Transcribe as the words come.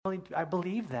I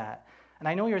believe that. And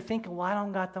I know you're thinking, well, I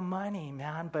don't got the money,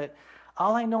 man. But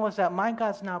all I know is that my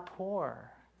God's not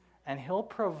poor. And He'll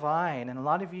provide. And a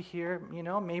lot of you here,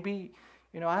 maybe,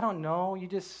 I don't know, you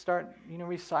just start,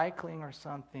 recycling or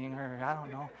something. Or I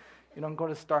don't know, you don't go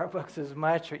to Starbucks as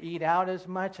much or eat out as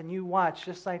much. And you watch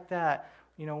just like that.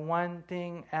 One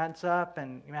thing adds up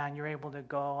and, man, you're able to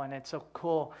go. And it's so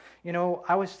cool.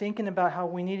 I was thinking about how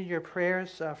we needed your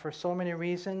prayers for so many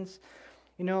reasons.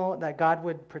 That God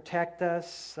would protect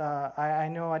us. I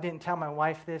know I didn't tell my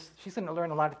wife this. She's going to learn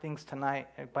a lot of things tonight,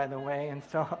 by the way. And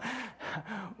so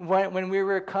when we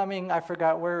were coming, I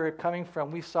forgot where we were coming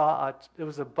from, we saw, it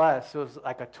was a bus. It was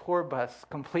like a tour bus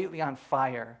completely on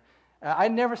fire. I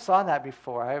never saw that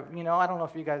before. I don't know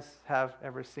if you guys have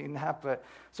ever seen that. But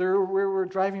so we were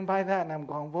driving by that, and I'm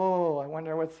going, whoa, I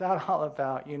wonder what's that all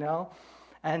about,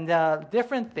 And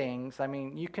different things. I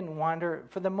mean, you can wander.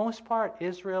 For the most part,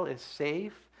 Israel is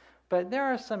safe, but there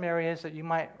are some areas that you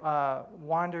might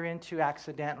wander into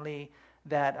accidentally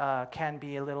that can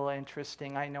be a little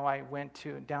interesting. I know I went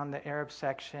down the Arab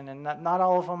section, and not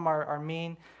all of them are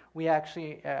mean. We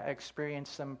actually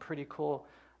experienced some pretty cool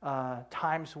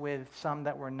times with some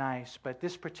that were nice, but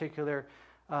this particular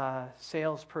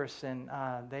salesperson,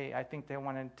 I think they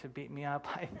wanted to beat me up,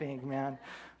 I think, man.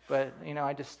 But,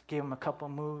 I just gave them a couple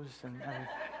moves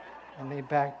and they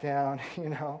backed down,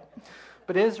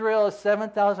 But Israel is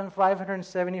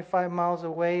 7,575 miles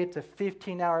away. It's a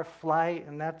 15-hour flight,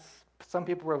 and some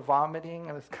people were vomiting.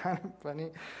 It was kind of funny.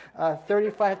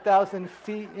 35,000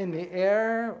 feet in the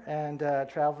air and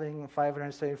traveling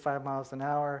 575 miles an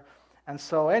hour. And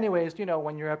so anyways,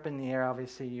 when you're up in the air,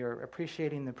 obviously you're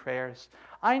appreciating the prayers.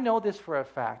 I know this for a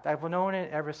fact. I've known it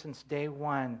ever since day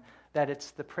one, that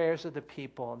it's the prayers of the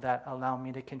people that allow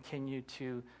me to continue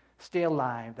to stay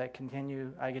alive,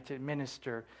 I get to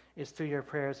minister, is through your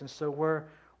prayers. And so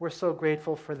we're so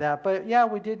grateful for that. But yeah,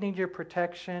 we did need your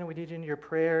protection. We did need your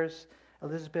prayers.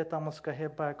 Elizabeth almost got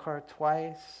hit by a car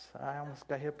twice. I almost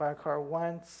got hit by a car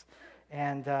once.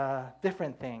 And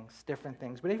different things.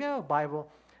 But if you have a Bible,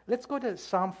 let's go to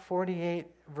Psalm 48,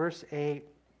 verse 8.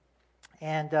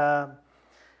 And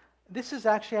this is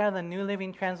actually out of the New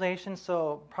Living Translation,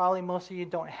 so probably most of you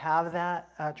don't have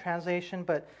that translation.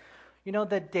 But,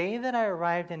 the day that I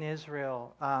arrived in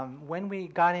Israel, when we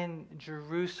got in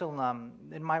Jerusalem,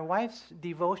 in my wife's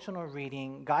devotional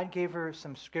reading, God gave her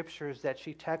some scriptures that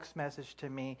she text messaged to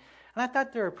me, and I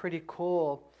thought they were pretty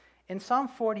cool. In Psalm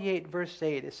 48, verse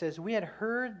 8, it says, we had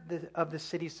heard of the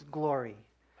city's glory.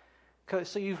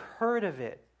 So you've heard of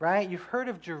it, right? You've heard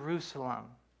of Jerusalem,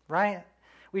 right?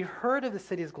 We've heard of the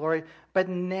city's glory, but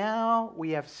now we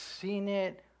have seen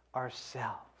it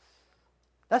ourselves.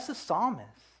 That's the psalmist.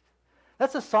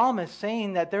 That's the psalmist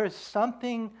saying that there is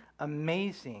something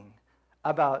amazing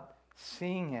about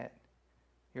seeing it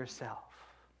yourself.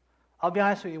 I'll be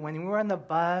honest with you, when we were on the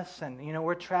bus and,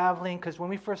 we're traveling, because when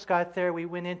we first got there, we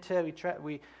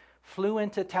flew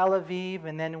into Tel Aviv,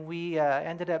 and then we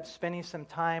ended up spending some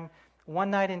time one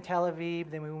night in Tel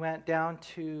Aviv, then we went down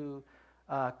to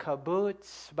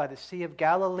Kibbutz by the Sea of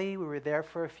Galilee. We were there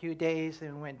for a few days,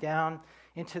 and we went down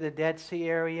into the Dead Sea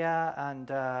area, and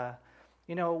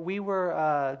we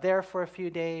were there for a few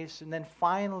days, and then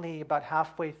finally, about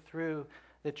halfway through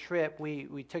the trip,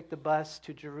 we took the bus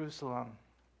to Jerusalem.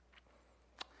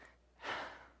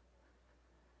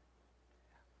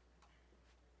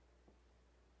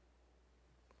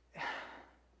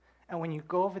 And when you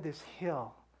go over this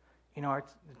hill, the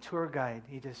tour guide,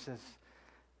 he just says,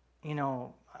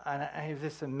 I have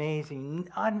this amazing,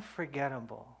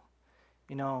 unforgettable,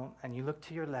 and you look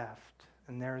to your left,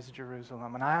 and there is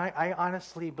Jerusalem. And I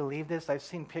honestly believe this. I've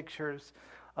seen pictures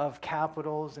of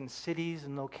capitals and cities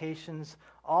and locations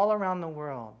all around the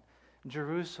world.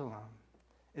 Jerusalem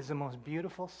is the most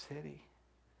beautiful city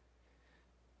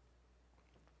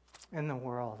in the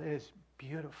world. It is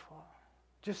beautiful.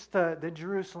 Just the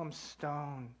Jerusalem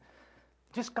stone.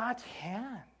 Just God's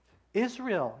hand.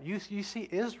 Israel. You see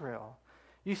Israel.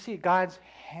 You see God's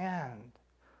hand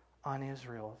on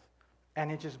Israel.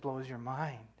 And it just blows your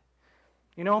mind.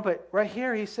 But right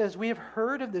here he says, we have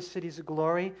heard of the city's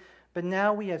glory, but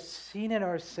now we have seen it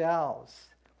ourselves.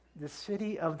 The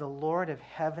city of the Lord of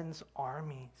heaven's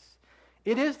armies.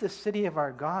 It is the city of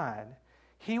our God.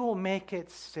 He will make it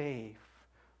safe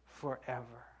forever.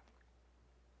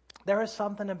 There is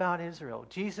something about Israel.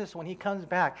 Jesus, when he comes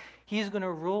back, he's going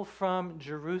to rule from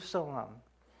Jerusalem.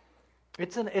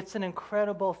 It's an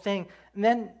incredible thing. And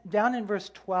then down in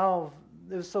verse 12,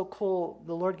 it was so cool.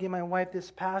 The Lord gave my wife this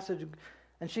passage,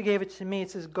 and she gave it to me. It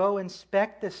says, go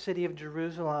inspect the city of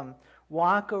Jerusalem.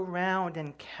 Walk around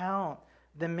and count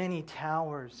the many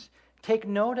towers. Take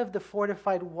note of the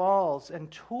fortified walls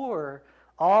and tour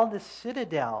all the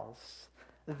citadels,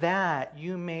 that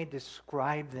you may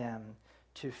describe them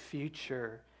to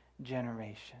future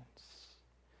generations.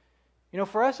 You know,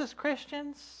 for us as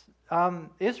Christians,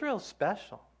 Israel's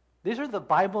special. These are the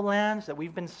Bible lands that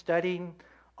we've been studying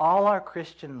all our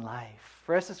Christian life.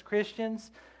 For us as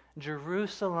Christians,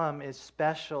 Jerusalem is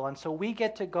special. And so we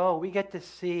get to go, we get to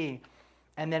see,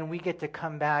 and then we get to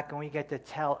come back and we get to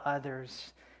tell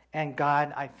others. And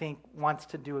God, I think, wants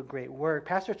to do a great work.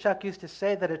 Pastor Chuck used to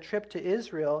say that a trip to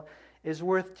Israel is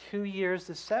worth 2 years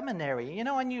of seminary. You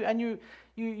know, and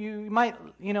you might,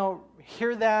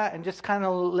 hear that and just kind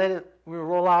of let it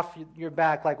roll off your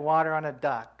back like water on a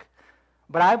duck.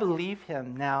 But I believe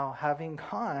him now, having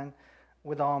gone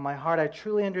with all my heart. I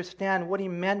truly understand what he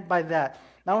meant by that.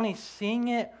 Not only seeing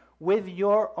it with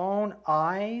your own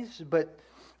eyes, but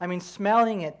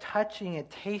smelling it, touching it,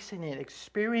 tasting it,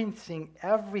 experiencing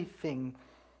everything.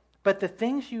 But the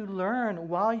things you learn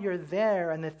while you're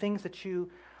there, and the things that you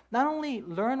not only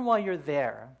learn while you're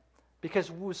there, because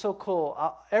it was so cool.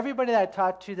 Everybody that I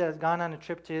talked to that has gone on a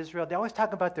trip to Israel, they always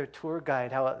talk about their tour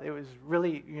guide, how it was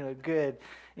really, good.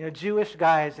 Jewish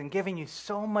guys, and giving you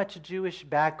so much Jewish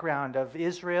background of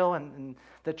Israel and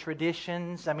the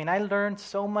traditions. I learned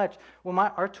so much. When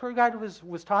our tour guide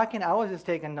was talking, I was just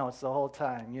taking notes the whole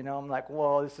time. I'm like,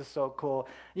 whoa, this is so cool.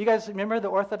 You guys remember the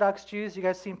Orthodox Jews? You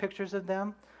guys seen pictures of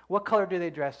them? What color do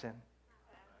they dress in?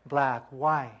 Black.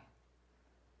 Why?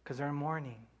 Because they're in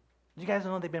mourning. Did you guys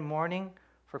know they've been mourning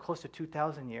for close to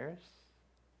 2,000 years?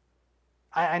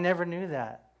 I never knew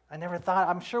that. I never thought.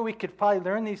 I'm sure we could probably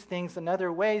learn these things in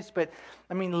other ways, but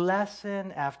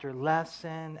lesson after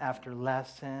lesson after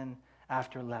lesson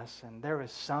after lesson. There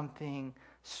is something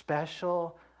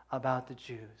special about the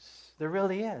Jews. There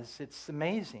really is. It's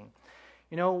amazing.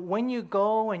 When you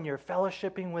go and you're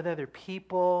fellowshipping with other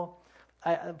people,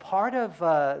 part of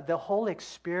the whole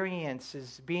experience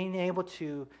is being able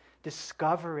to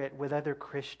discover it with other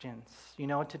Christians,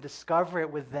 to discover it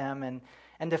with them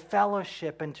and to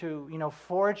fellowship and to,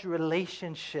 forge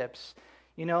relationships,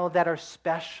 that are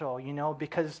special,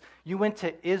 because you went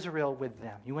to Israel with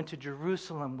them. You went to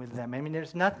Jerusalem with them.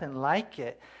 There's nothing like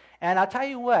it. And I'll tell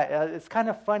you what, it's kind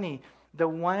of funny. The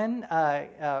one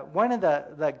of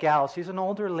the gals, she's an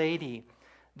older lady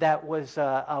that was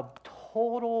a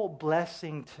total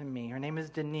blessing to me. Her name is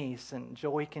Denise, and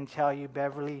Joey can tell you,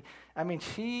 Beverly.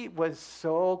 She was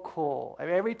so cool.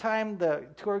 Every time the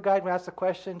tour guide would ask a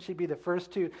question, she'd be the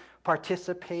first to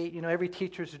participate. Every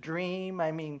teacher's dream.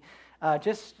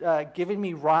 Just giving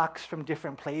me rocks from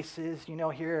different places.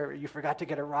 Here, you forgot to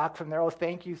get a rock from there. Oh,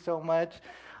 thank you so much.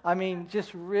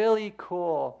 Just really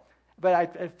cool. But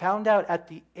I found out at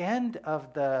the end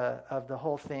of the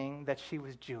whole thing that she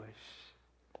was Jewish.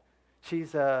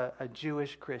 She's a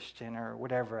Jewish Christian or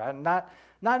whatever. I'm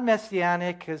not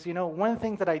messianic, because, one of the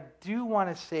things that I do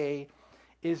want to say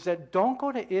is that don't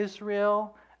go to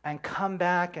Israel and come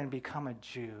back and become a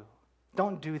Jew.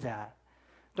 Don't do that.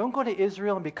 Don't go to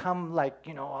Israel and become like,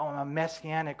 I'm a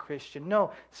messianic Christian.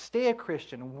 No, stay a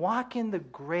Christian. Walk in the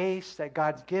grace that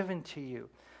God's given to you.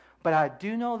 But I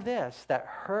do know this, that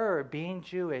her being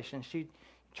Jewish, and she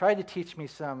tried to teach me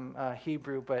some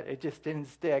Hebrew, but it just didn't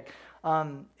stick.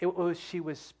 She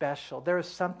was special. There was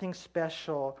something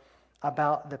special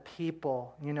about the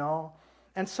people,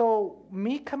 And so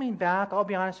me coming back, I'll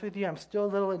be honest with you, I'm still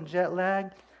a little in jet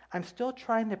lag. I'm still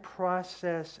trying to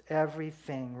process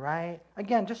everything, right?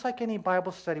 Again, just like any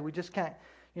Bible study, we just can't,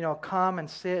 come and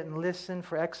sit and listen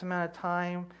for X amount of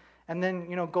time and then,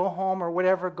 go home or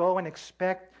whatever, go and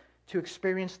expect to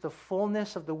experience the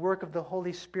fullness of the work of the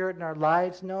Holy Spirit in our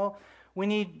lives. No, we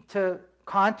need to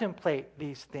contemplate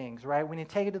these things, right? We need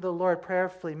to take it to the Lord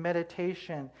prayerfully,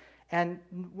 meditation. And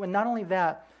not only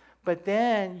that, but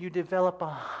then you develop a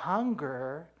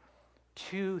hunger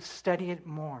to study it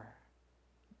more,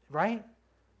 right?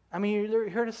 You're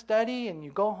here to study and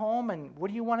you go home and what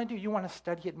do you want to do? You want to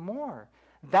study it more.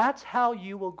 That's how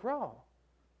you will grow.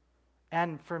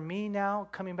 And for me now,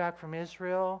 coming back from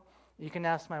Israel, you can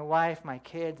ask my wife, my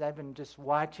kids. I've been just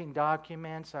watching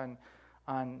documents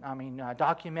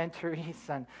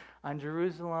documentaries on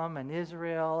Jerusalem and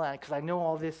Israel, because I know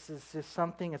all this is just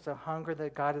something. It's a hunger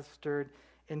that God has stirred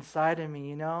inside of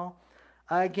me.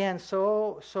 Again,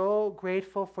 so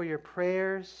grateful for your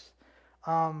prayers.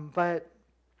 But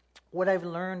what I've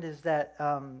learned is that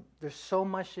there's so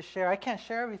much to share. I can't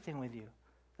share everything with you.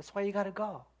 That's why you got to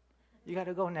go. You got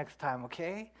to go next time,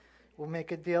 okay? We'll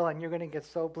make a deal, and you're going to get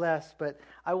so blessed. But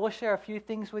I will share a few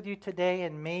things with you today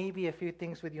and maybe a few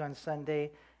things with you on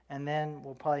Sunday, and then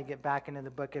we'll probably get back into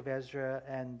the book of Ezra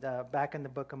and back in the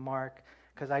book of Mark.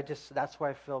 because that's where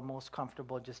I feel most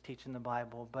comfortable just teaching the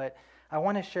Bible. But I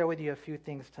want to share with you a few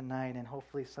things tonight, and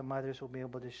hopefully some others will be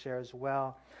able to share as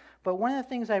well. But one of the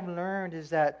things I've learned is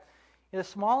that the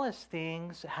smallest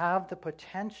things have the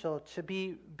potential to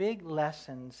be big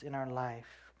lessons in our life.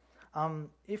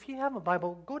 If you have a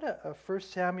Bible, go to 1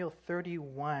 Samuel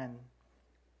 31.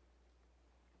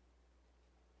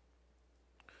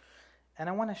 And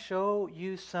I want to show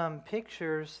you some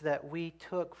pictures that we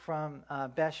took from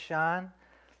Beth Shan,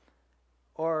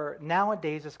 or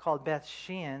nowadays it's called Beth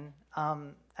Shean.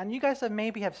 And you guys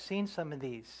maybe have seen some of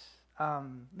these.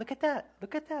 Look at that.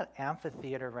 Look at that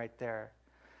amphitheater right there.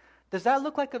 Does that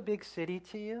look like a big city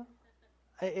to you?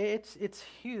 It's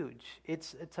huge.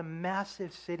 It's a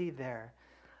massive city there.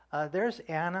 There's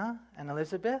Anna and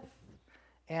Elizabeth.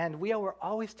 And we were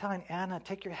always telling Anna,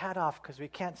 take your hat off because we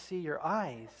can't see your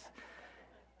eyes.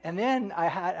 And then I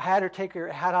had her take her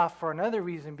hat off for another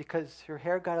reason, because her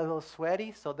hair got a little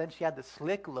sweaty, so then she had the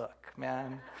slick look,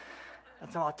 man.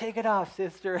 And so I'll take it off,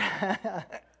 sister.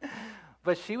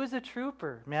 But she was a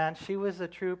trooper, man. She was a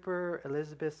trooper.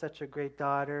 Elizabeth, such a great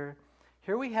daughter.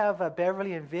 Here we have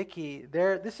Beverly and Vicky.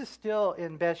 This is still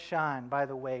in Beth Shan, by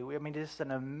the way. I mean, this is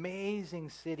an amazing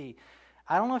city.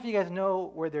 I don't know if you guys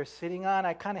know where they're sitting on.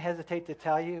 I kind of hesitate to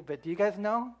tell you, but do you guys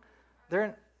know?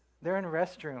 They're in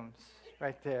restrooms.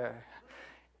 Right there.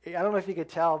 I don't know if you could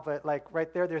tell, but like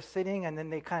right there, they're sitting, and then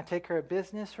they kind of take care of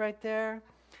business right there.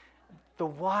 The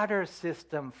water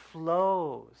system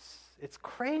flows. It's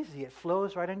crazy. It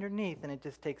flows right underneath, and it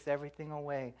just takes everything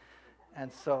away.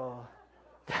 And so,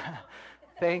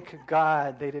 thank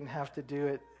God they didn't have to do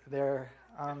it there.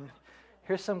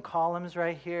 Here's some columns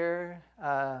right here,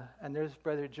 and there's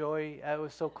Brother Joey. It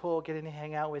was so cool getting to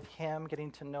hang out with him, getting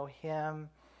to know him.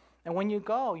 And when you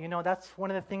go, that's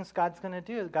one of the things God's going to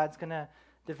do. God's going to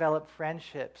develop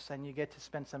friendships, and you get to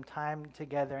spend some time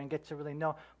together and get to really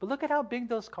know. But look at how big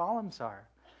those columns are.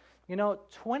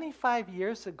 25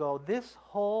 years ago, this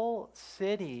whole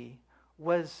city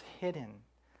was hidden.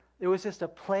 It was just a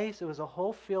place, it was a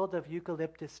whole field of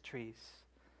eucalyptus trees.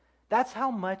 That's how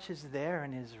much is there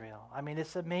in Israel. I mean,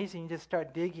 it's amazing. You just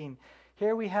start digging.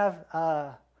 Here we have,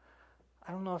 I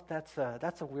don't know if that's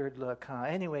a weird look, huh?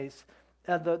 Anyways,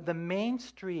 the main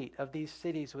street of these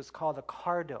cities was called a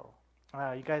cardo.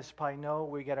 You guys probably know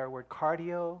we get our word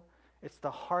cardio. It's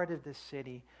the heart of the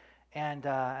city. And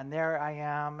there I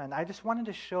am. And I just wanted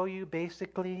to show you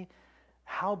basically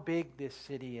how big this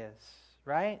city is,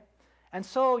 right? And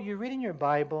so you read in your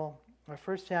Bible,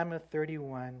 1 Samuel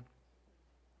 31.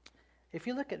 If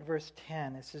you look at verse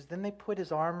 10, it says, Then they put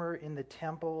his armor in the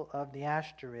temple of the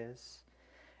Ashtoreth,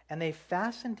 and they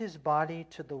fastened his body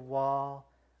to the wall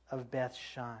of Beth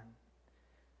Shan.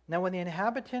 Now when the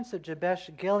inhabitants of Jabesh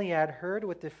Gilead heard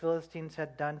what the Philistines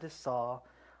had done to Saul,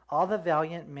 all the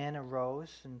valiant men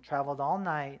arose and traveled all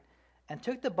night and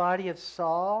took the body of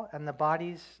Saul and the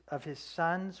bodies of his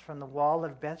sons from the wall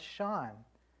of Beth Shan.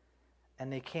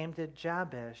 And they came to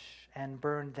Jabesh and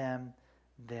burned them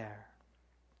there.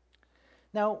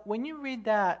 Now, when you read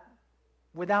that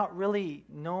without really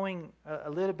knowing a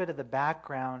little bit of the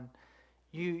background,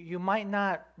 you might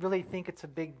not really think it's a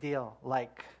big deal.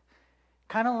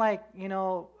 Kind of like,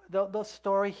 the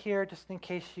story here, just in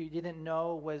case you didn't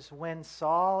know, was when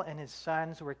Saul and his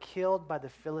sons were killed by the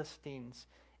Philistines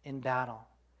in battle.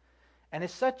 And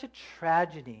it's such a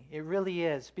tragedy. It really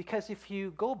is. Because if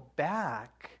you go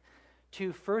back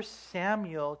to 1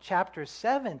 Samuel chapter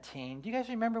 17, do you guys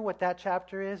remember what that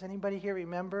chapter is? Anybody here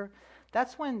remember?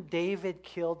 That's when David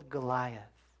killed Goliath.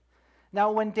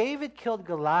 Now, when David killed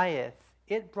Goliath,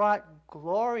 it brought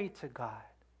glory to God,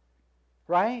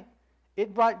 right?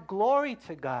 It brought glory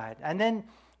to God. And then,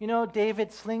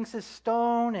 David slings his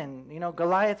stone and,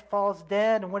 Goliath falls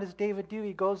dead. And what does David do?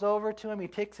 He goes over to him, he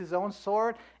takes his own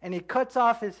sword, and he cuts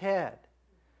off his head.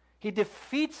 He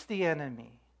defeats the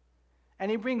enemy,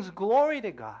 and he brings glory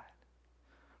to God.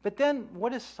 But then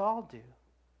what does Saul do?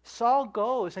 Saul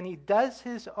goes and he does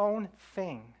his own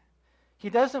thing. He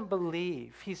doesn't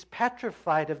believe. He's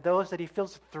petrified of those that he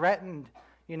feels threatened,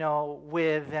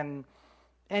 with. And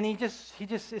he just,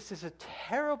 it's just a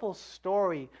terrible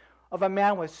story of a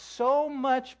man with so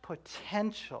much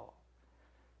potential.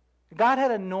 God had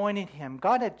anointed him.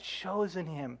 God had chosen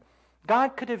him. God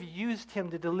could have used him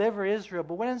to deliver Israel.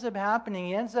 But what ends up happening,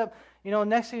 he ends up,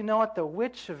 next thing you know, at the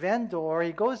witch of Endor,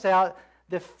 he goes out,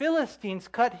 the Philistines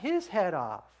cut his head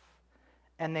off.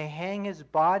 And they hang his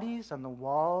bodies on the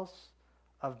walls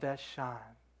of Beth Shan.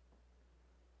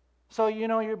 So,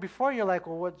 before you're like,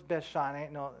 well, what's Beth Shan?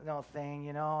 Ain't no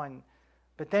thing,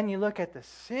 but then you look at the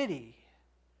city.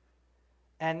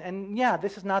 And yeah,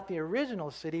 this is not the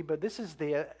original city, but this is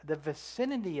the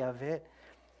vicinity of it.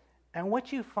 And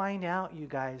what you find out, you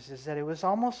guys, is that it was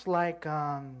almost like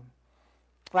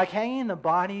hanging the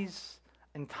bodies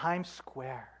in Times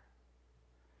Square,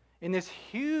 in this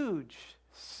huge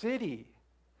city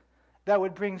that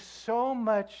would bring so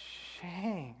much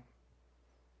shame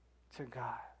to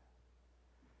God.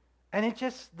 And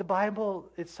the Bible,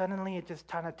 it just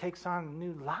kind of takes on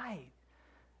new light.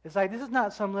 It's like, this is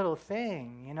not some little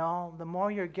thing, The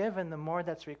more you're given, the more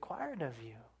that's required of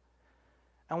you.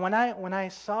 And when I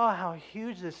saw how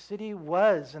huge the city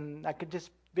was, and I could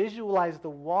just visualize the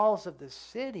walls of the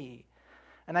city,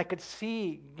 and I could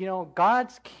see,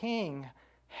 God's king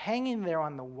hanging there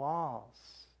on the walls,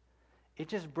 it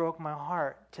just broke my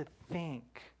heart to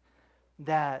think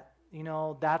that,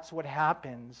 that's what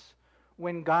happens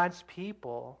when God's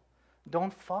people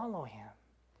don't follow him.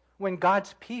 When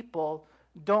God's people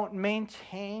don't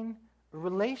maintain a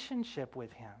relationship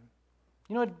with him.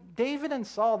 David and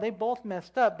Saul, they both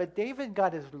messed up, but David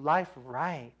got his life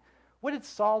right. What did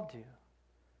Saul do?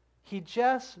 He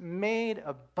just made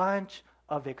a bunch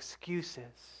of excuses.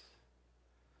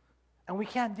 And we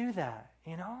can't do that,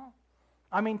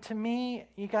 to me,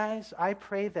 you guys, I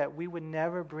pray that we would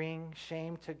never bring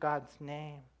shame to God's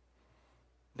name,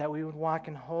 that we would walk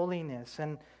in holiness.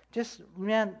 And just,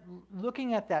 man,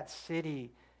 looking at that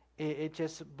city, it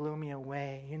just blew me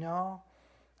away,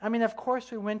 Of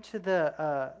course, we went to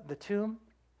the tomb.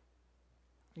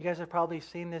 You guys have probably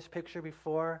seen this picture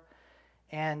before.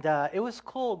 And it was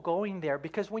cool going there,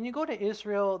 because when you go to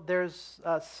Israel, there's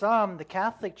the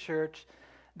Catholic Church,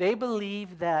 they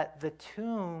believe that the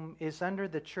tomb is under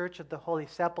the Church of the Holy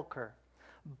Sepulchre.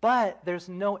 But there's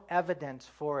no evidence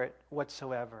for it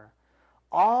whatsoever.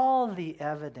 All the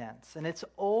evidence, and it's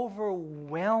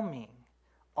overwhelming,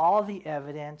 all the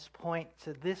evidence point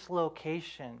to this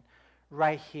location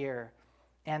right here.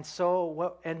 And so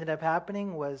what ended up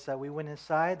happening was we went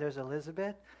inside. There's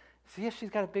Elizabeth. See if she's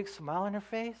got a big smile on her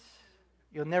face?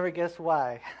 You'll never guess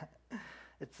why.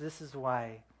 This is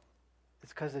why.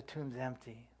 It's because the tomb's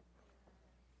empty.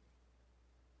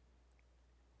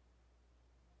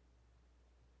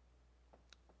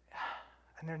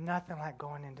 And there's nothing like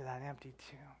going into that empty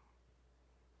tomb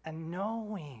and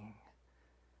knowing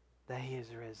that he is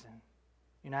risen.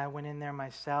 I went in there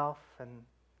myself, and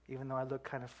even though I look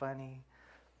kind of funny,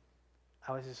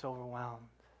 I was just overwhelmed.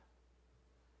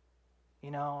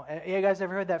 You guys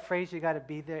ever heard that phrase, you got to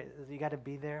be there? You got to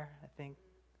be there, I think.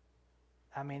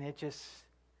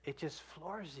 It just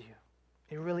floors you.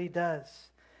 It really does.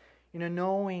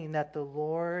 Knowing that the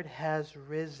Lord has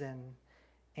risen,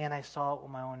 and I saw it with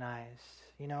my own eyes.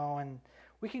 And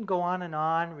we can go on and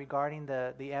on regarding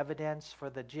the evidence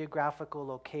for the geographical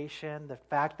location, the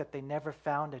fact that they never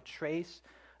found a trace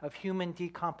of human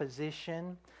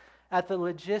decomposition, at the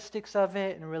logistics of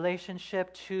it in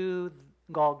relationship to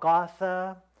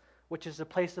Golgotha, which is the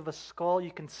place of a skull.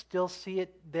 You can still see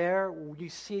it there. You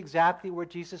see exactly where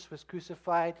Jesus was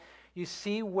crucified. You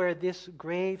see where this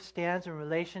grave stands in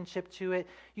relationship to it.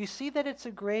 You see that it's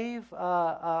a grave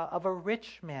of a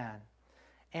rich man.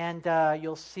 And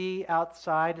you'll see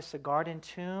outside, it's a garden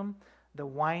tomb, the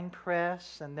wine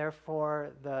press, and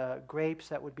therefore the grapes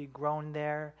that would be grown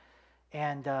there.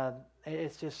 And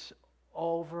it's just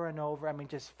over and over,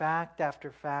 just fact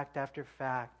after fact after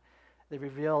fact. They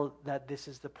reveal that this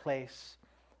is the place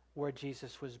where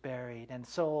Jesus was buried. And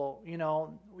so,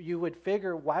 you would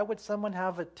figure, why would someone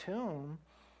have a tomb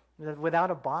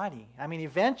without a body?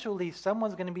 Eventually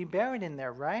someone's going to be buried in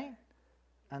there, right?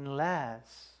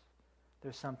 Unless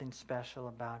there's something special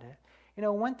about it.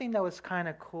 One thing that was kind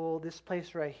of cool, this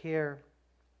place right here,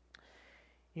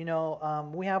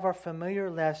 we have our familiar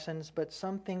lessons, but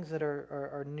some things that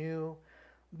are new.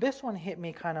 This one hit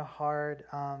me kind of hard.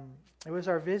 It was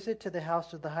our visit to the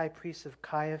house of the high priest of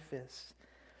Caiaphas.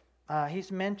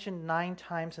 He's mentioned 9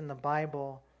 times in the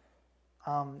Bible.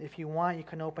 If you want, you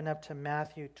can open up to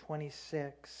Matthew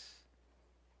 26.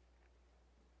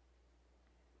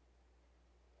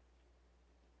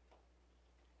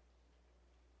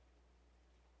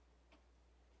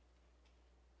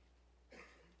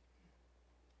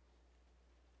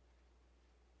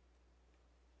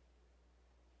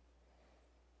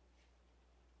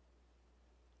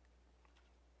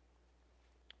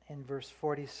 In verse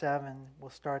 47, we'll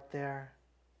start there.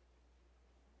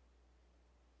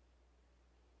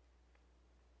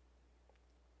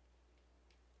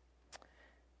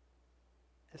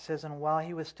 It says, "And while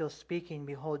he was still speaking,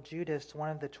 behold, Judas, one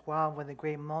of the 12, with a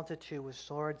great multitude with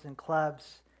swords and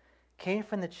clubs, came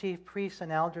from the chief priests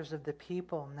and elders of the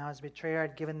people. Now his betrayer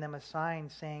had given them a sign,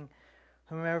 saying,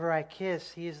 'Whomever I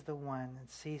kiss, he is the one,' and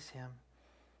seize him.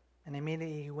 And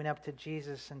immediately he went up to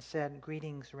Jesus and said,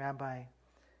 'Greetings, Rabbi.'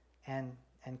 And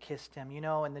and kissed him. You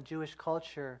know, in the Jewish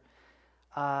culture,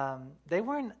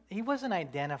 he wasn't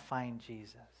identifying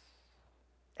Jesus.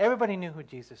 Everybody knew who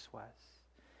Jesus was.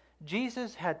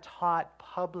 Jesus had taught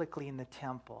publicly in the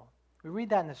temple. We read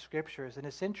that in the scriptures, and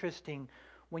it's interesting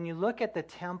when you look at the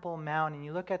Temple Mount and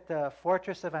you look at the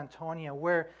fortress of Antonia,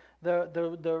 where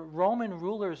the Roman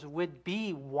rulers would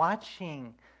be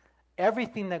watching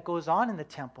everything that goes on in the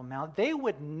Temple Mount. They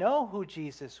would know who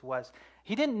Jesus was.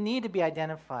 He didn't need to be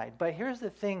identified. But here's the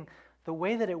thing, the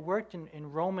way that it worked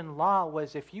in Roman law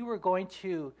was if you were going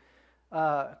to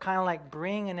kind of like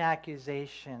bring an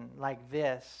accusation like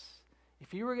this,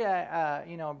 if you were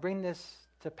going to bring this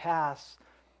to pass,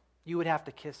 you would have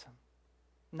to kiss him.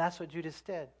 And that's what Judas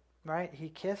did, right? He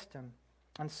kissed him.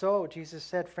 And so Jesus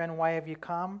said, "Friend, why have you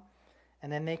come?"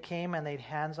 And then they came and laid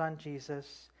hands on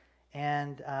Jesus,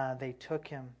 and they took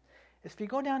him. If you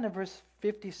go down to verse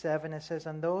 57, it says,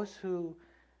 "And those who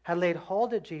had laid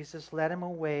hold of Jesus led him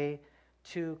away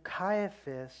to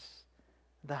Caiaphas,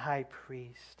 the high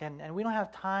priest." And we don't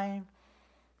have time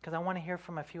because I want to hear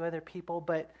from a few other people,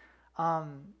 but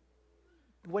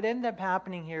what ended up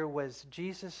happening here was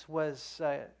Jesus was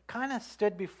kind of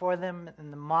stood before them in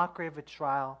the mockery of a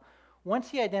trial. Once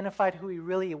he identified who he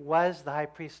really was, the high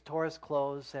priest tore his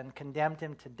clothes and condemned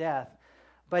him to death.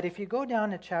 But if you go down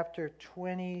to chapter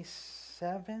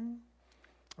 27,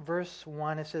 verse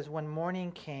 1, it says, "When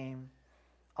morning came,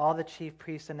 all the chief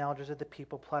priests and elders of the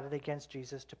people plotted against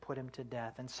Jesus to put him to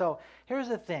death." And so here's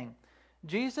the thing.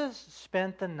 Jesus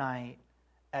spent the night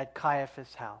at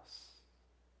Caiaphas' house.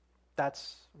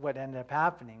 That's what ended up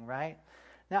happening, right?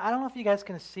 Now, I don't know if you guys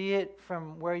can see it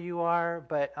from where you are,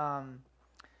 but,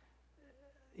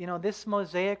 this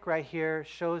mosaic right here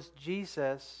shows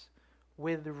Jesus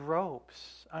with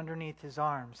ropes underneath his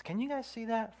arms. Can you guys see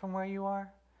that from where you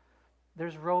are?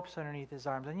 There's ropes underneath his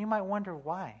arms. And you might wonder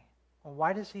why. Well,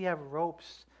 why does he have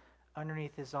ropes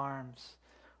underneath his arms?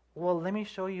 Well, let me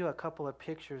show you a couple of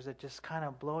pictures that just kind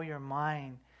of blow your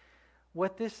mind.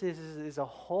 What this is a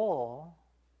hole,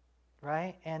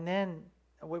 right? And then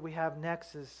what we have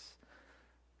next is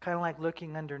kind of like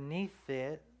looking underneath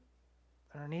it,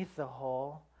 underneath the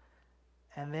hole.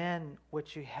 And then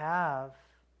what you have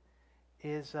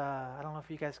is, I don't know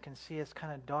if you guys can see, it's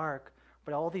kind of dark,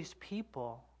 but all these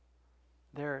people,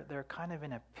 they're kind of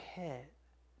in a pit.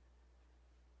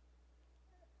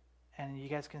 And you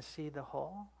guys can see the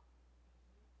hole?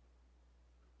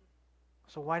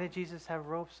 So why did Jesus have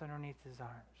ropes underneath his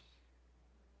arms?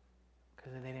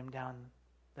 Because they let him down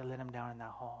in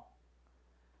that hole.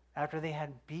 After they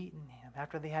had beaten him,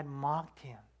 after they had mocked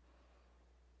him.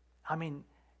 I mean,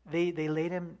 they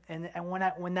laid him, and when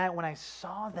I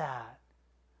saw that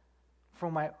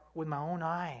with my own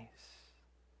eyes,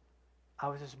 I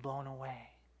was just blown away.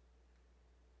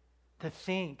 To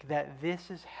think that this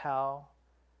is how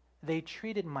they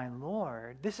treated my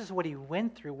Lord. This is what he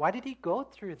went through. Why did he go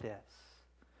through this?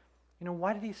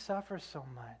 Why did he suffer so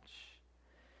much?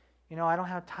 I don't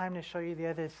have time to show you the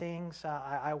other things.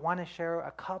 I want to share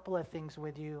a couple of things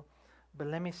with you, but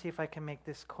let me see if I can make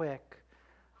this quick.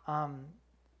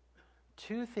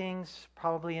 Two things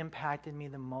probably impacted me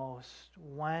the most.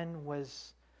 One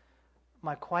was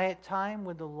my quiet time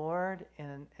with the Lord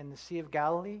in the Sea of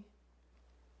Galilee,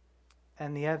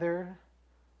 and the other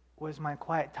was my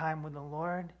quiet time with the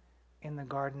Lord in the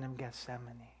Garden of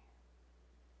Gethsemane.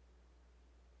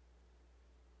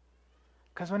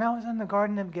 Because when I was in the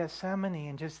Garden of Gethsemane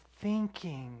and just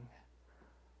thinking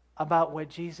about what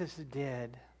Jesus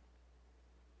did,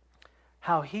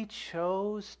 how he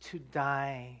chose to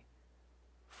die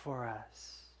for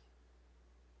us,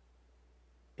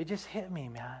 it just hit me,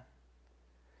 man.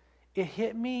 It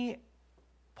hit me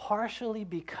partially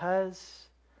because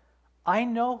I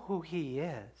know who he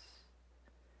is.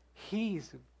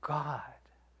 He's God.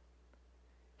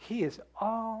 He is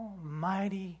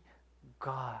Almighty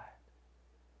God.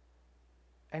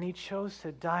 And he chose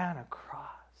to die on a cross.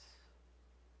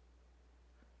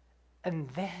 And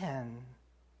then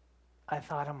I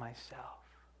thought of myself,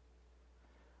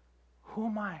 who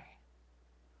am I?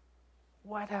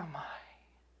 What am I?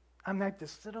 I'm like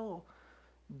this little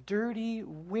dirty,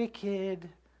 wicked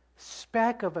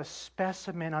speck of a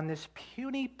specimen on this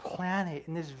puny planet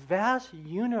in this vast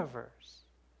universe.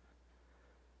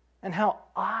 And how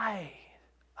I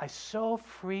so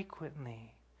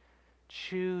frequently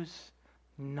choose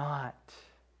not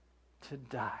to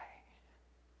die.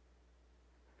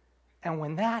 And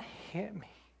when that hit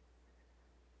me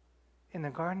in the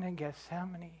Garden of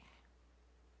Gethsemane,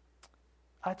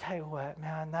 I'll tell you what,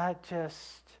 man, that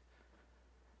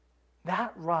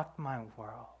rocked my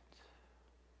world.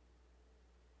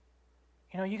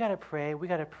 You got to pray. We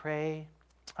got to pray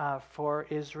for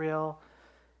Israel.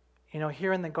 You know,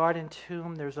 here in the Garden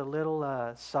Tomb, there's a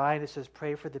little sign that says,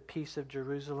 "Pray for the peace of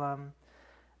Jerusalem."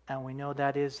 And we know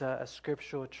that is a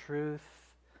scriptural truth.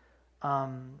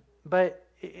 But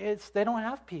they don't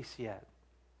have peace yet.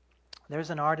 There's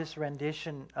an artist's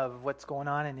rendition of what's going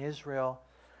on in Israel.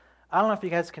 I don't know if you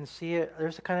guys can see it.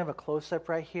 There's a kind of a close-up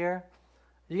right here.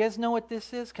 You guys know what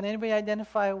this is? Can anybody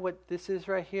identify what this is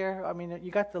right here? I mean,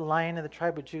 you got the Lion of the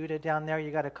tribe of Judah down there.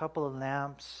 You got a couple of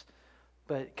lamps.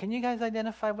 But can you guys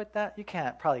identify what that? You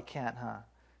can't. Probably can't, huh?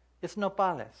 It's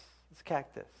nopales. It's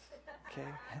cactus. Okay.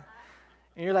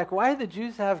 And you're like, why do the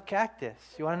Jews have cactus?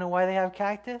 You want to know why they have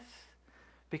cactus?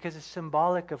 Because it's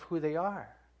symbolic of who they are.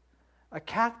 A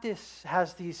cactus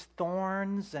has these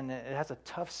thorns and it has a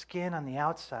tough skin on the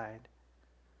outside,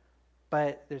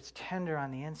 but it's tender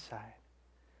on the inside.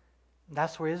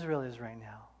 That's where Israel is right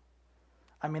now.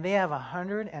 I mean, they have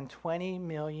 120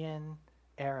 million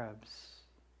Arabs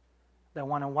that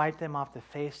want to wipe them off the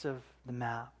face of the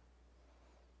map.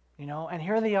 You know, and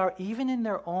here they are, even in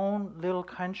their own little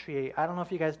country. I don't know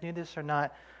if you guys knew this or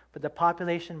not, but the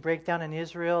population breakdown in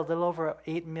Israel, a little over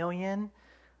 8 million,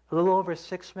 a little over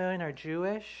 6 million are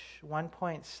Jewish,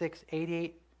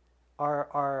 1.688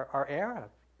 are Arab.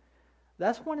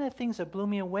 That's one of the things that blew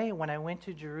me away when I went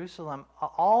to Jerusalem.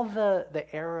 All the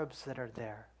Arabs that are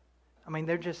there. I mean,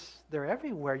 they're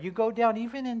everywhere. You go down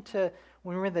even into,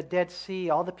 when we were in the Dead Sea,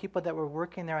 all the people that were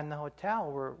working there in the hotel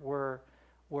were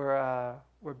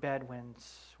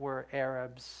Bedouins, were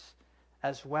Arabs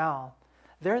as well.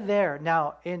 They're there.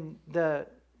 Now, in the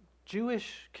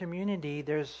Jewish community,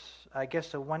 there's, I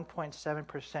guess, a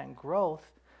 1.7% growth.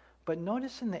 But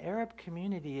notice in the Arab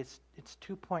community, it's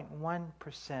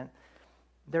 2.1%.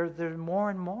 They're more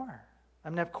and more. I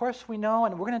mean, of course we know,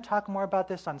 and we're going to talk more about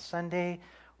this on Sunday.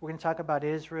 We're going to talk about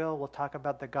Israel. We'll talk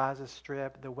about the Gaza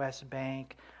Strip, the West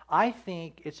Bank. I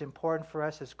think it's important for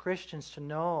us as Christians to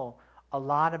know a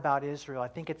lot about Israel. I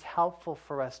think it's helpful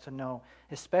for us to know,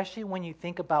 especially when you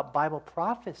think about Bible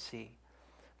prophecy.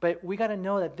 But we got to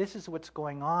know that this is what's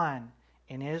going on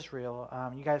in Israel.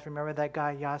 You guys remember that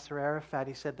guy, Yasser Arafat?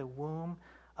 He said, "The womb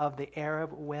of the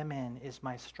Arab women is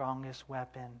my strongest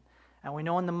weapon." And we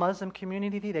know in the Muslim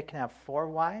community, they can have 4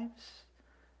 wives,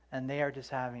 and they are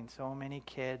just having so many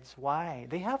kids. Why?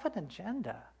 They have an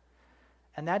agenda.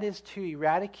 And that is to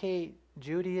eradicate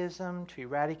Judaism, to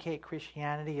eradicate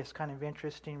Christianity. It's kind of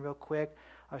interesting real quick.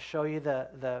 I'll show you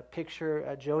the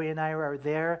picture. Joey and I are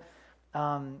there.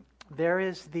 There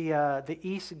is the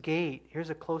East Gate. Here's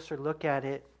a closer look at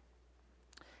it.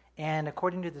 And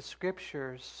according to the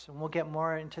scriptures, and we'll get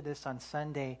more into this on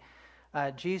Sunday,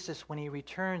 Jesus, when he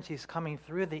returns, he's coming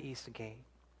through the East Gate.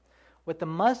 What the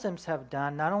Muslims have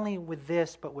done, not only with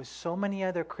this, but with so many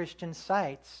other Christian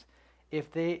sites,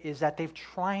 is that they've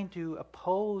tried to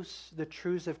oppose the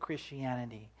truths of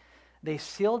Christianity. They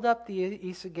sealed up the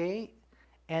East Gate,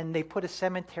 and they put a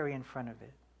cemetery in front of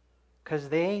it, because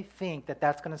they think that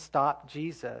that's going to stop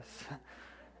Jesus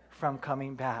from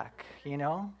coming back, you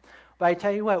know? But I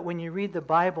tell you what, when you read the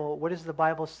Bible, what does the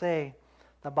Bible say?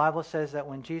 The Bible says that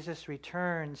when Jesus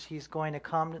returns, he's going to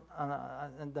come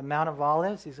on the Mount of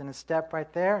Olives. He's going to step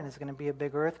right there, and there's going to be a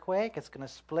big earthquake. It's going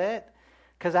to split.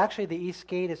 Because actually the East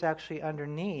Gate is actually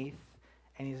underneath,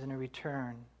 and he's going to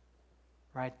return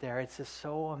right there. It's just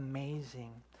so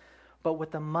amazing. But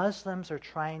what the Muslims are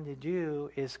trying to do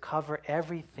is cover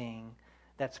everything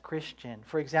that's Christian.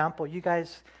 For example, you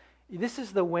guys, this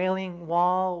is the Wailing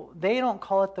Wall. They don't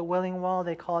call it the Wailing Wall.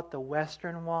 They call it the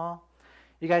Western Wall.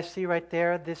 You guys see right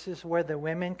there, this is where the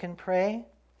women can pray,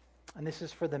 and this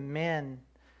is for the men.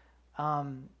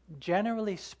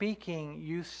 Generally speaking,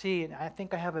 you see, and I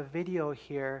think I have a video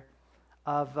here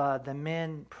of the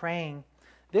men praying.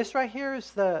 This right here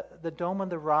is the Dome of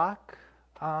the Rock,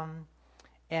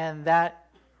 and that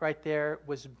right there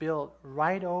was built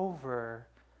right over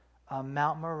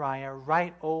Mount Moriah,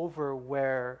 right over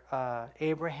where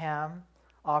Abraham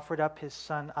offered up his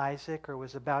son Isaac, or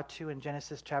was about to in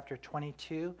Genesis chapter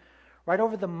 22. Right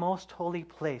over the most holy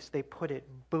place, they put it,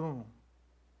 boom,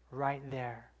 right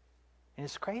there. And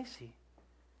it's crazy.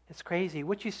 It's crazy.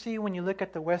 What you see when you look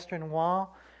at the Western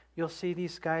Wall, you'll see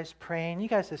these guys praying. You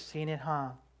guys have seen it, huh?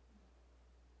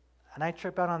 And I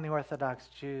trip out on the Orthodox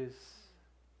Jews.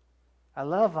 I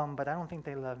love them, but I don't think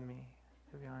they love me,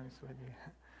 to be honest with you.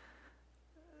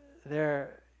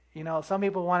 They're, you know, some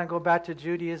people want to go back to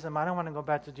Judaism. I don't want to go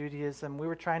back to Judaism. We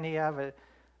were trying to have a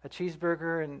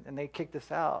cheeseburger, and they kicked us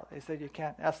out. They said, you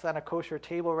can't, that's not a kosher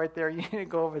table right there. You need to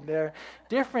go over there.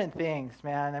 Different things,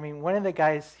 man. I mean, one of the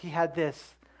guys, he had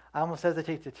this, I almost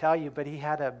hesitate to tell you, but he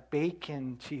had a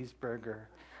bacon cheeseburger.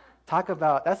 That's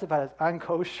about as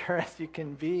unkosher as you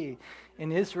can be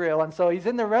in Israel. And so he's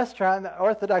in the restaurant, and the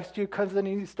Orthodox Jew comes in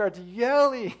and he starts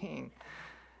yelling.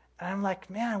 And I'm like,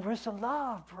 man, where's the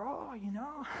love, bro?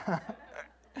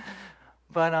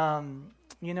 But,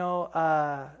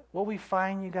 what we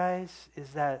find, you guys, is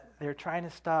that they're trying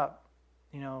to stop,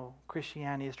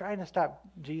 Christianity. Is trying to stop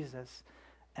Jesus.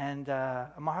 And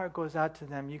my heart goes out to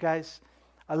them. You guys,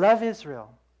 I love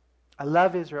Israel. I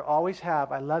love Israel, always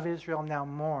have. I love Israel now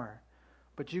more.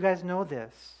 But you guys know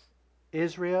this.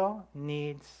 Israel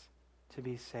needs to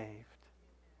be saved.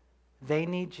 They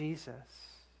need Jesus.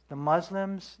 The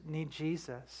Muslims need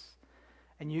Jesus.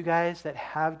 And you guys that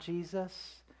have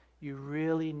Jesus, you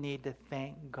really need to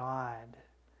thank God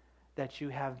that you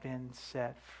have been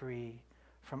set free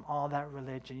from all that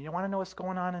religion. You want to know what's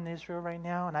going on in Israel right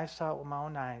now? And I saw it with my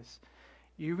own eyes.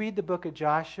 You read the book of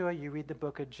Joshua, you read the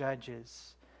book of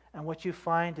Judges. And what you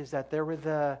find is that there were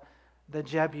the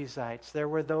Jebusites. There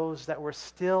were those that were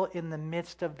still in the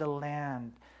midst of the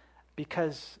land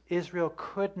because Israel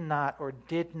could not or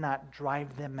did not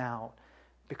drive them out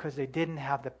because they didn't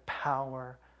have the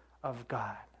power of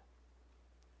God.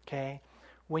 Okay?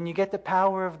 When you get the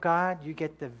power of God, you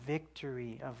get the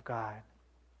victory of God.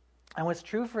 And what's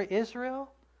true for Israel,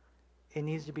 it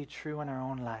needs to be true in our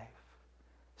own life.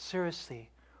 Seriously,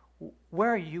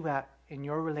 where are you at in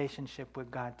your relationship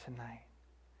with God tonight?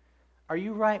 Are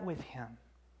you right with Him?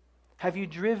 Have you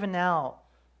driven out,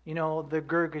 the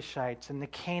Girgashites and the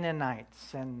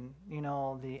Canaanites and,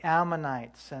 the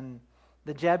Ammonites and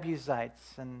the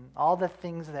Jebusites and all the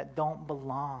things that don't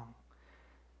belong?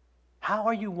 How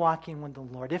are you walking with the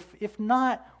Lord? If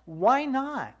not, why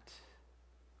not?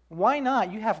 Why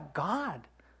not? You have God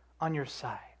on your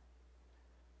side.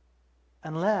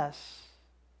 Unless,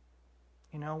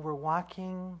 we're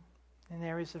walking in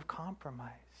areas of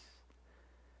compromise.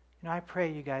 I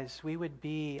pray, you guys, we would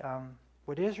be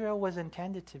what Israel was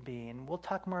intended to be. And we'll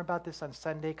talk more about this on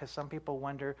Sunday because some people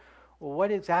wonder, well,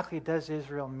 what exactly does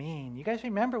Israel mean? You guys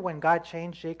remember when God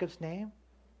changed Jacob's name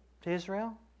to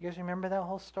Israel? You guys remember that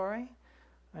whole story?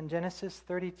 In Genesis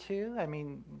 32,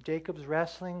 Jacob's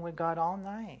wrestling with God all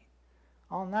night.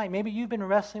 All night. Maybe you've been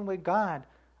wrestling with God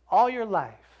all your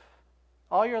life.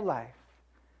 All your life.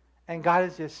 And God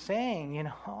is just saying, you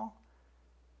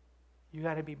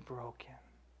got to be broken.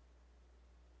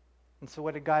 And so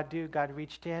what did God do? God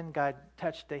reached in, God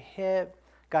touched the hip,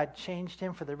 God changed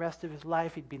him for the rest of his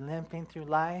life. He'd be limping through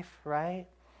life, right?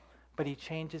 But he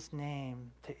changed his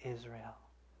name to Israel.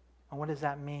 And what does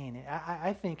that mean?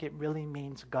 I think it really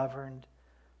means governed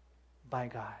by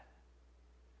God.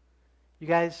 You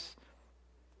guys,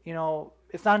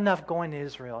 it's not enough going to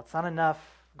Israel. It's not enough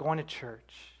going to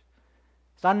church.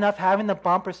 It's not enough having the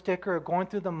bumper sticker or going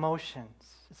through the motions.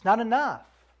 It's not enough.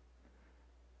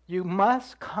 You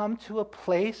must come to a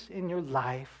place in your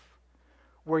life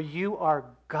where you are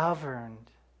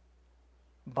governed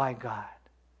by God.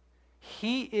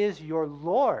 He is your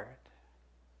Lord,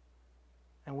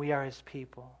 and we are His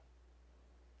people.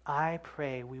 I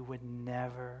pray we would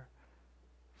never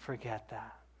forget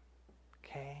that.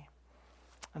 Okay?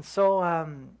 And so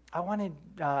I wanted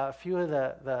a few of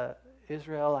the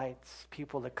Israelites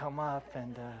people to come up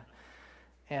and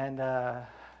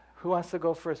who wants to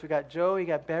go first? We got Joe, we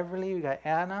got Beverly, we got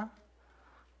Anna.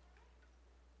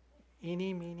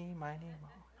 Eeny, meeny, miny,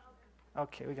 mo.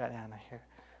 Okay, we got Anna here.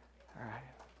 All right.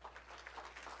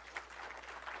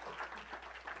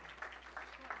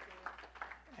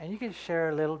 And you can share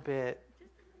a little bit.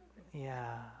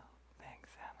 Yeah. Thanks,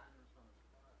 Anna.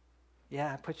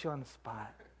 Yeah, I put you on the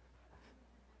spot.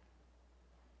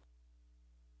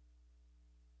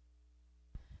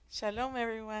 Shalom,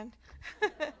 everyone.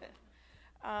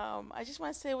 I just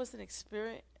want to say it was an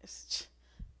experience,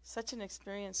 such an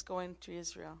experience going to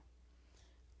Israel.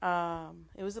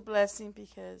 It was a blessing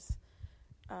because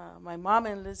my mom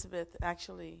and Elizabeth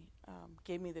actually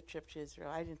gave me the trip to Israel.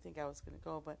 I didn't think I was going to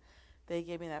go, but they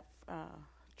gave me that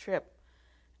trip.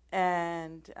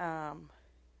 And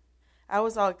I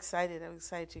was all excited. I was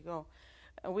excited to go.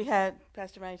 We had,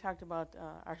 Pastor Manny talked about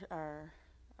our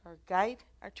guide,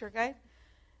 our tour guide.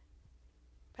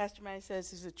 Pastor Manny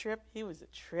says he's a trip. He was a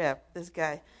trip, this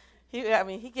guy.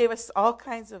 He gave us all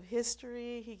kinds of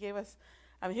history. He gave us,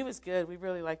 he was good. We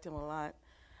really liked him a lot.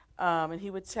 And he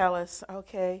would tell us,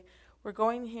 okay, we're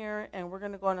going here and we're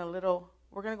going to go on a little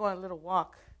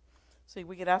walk. So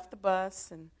we get off the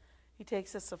bus and he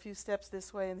takes us a few steps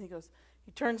this way and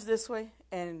he turns this way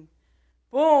and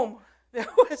boom, there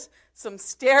was some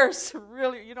stairs.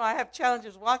 Really, I have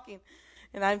challenges walking.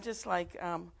 And I'm just like,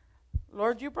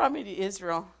 Lord, you brought me to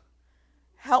Israel.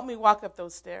 Help me walk up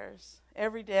those stairs.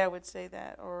 Every day I would say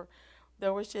that. Or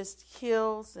there was just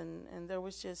hills and there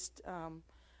was just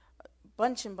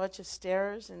bunch of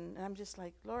stairs, and I'm just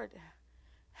like, Lord,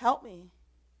 help me.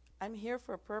 I'm here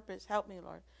for a purpose. Help me,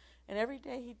 Lord. And every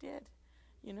day he did.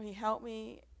 He helped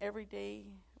me every day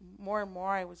more and more.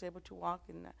 I was able to walk,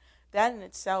 and that in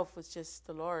itself was just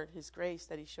the Lord, his grace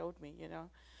that he showed me,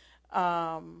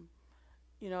 Um,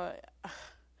 you know,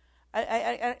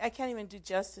 I can't even do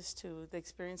justice to the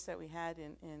experience that we had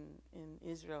in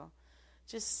Israel.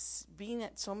 Just being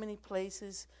at so many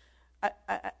places.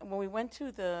 When we went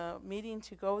to the meeting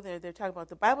to go there, they're talking about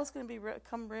the Bible's going to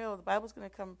come real. The Bible's going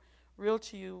to come real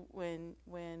to you when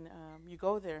you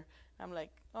go there. I'm like,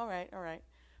 all right.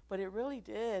 But it really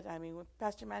did. I mean, when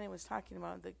Pastor Manny was talking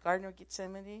about the Garden of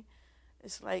Gethsemane,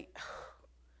 it's like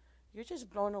you're just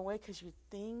blown away because you're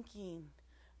thinking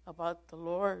about the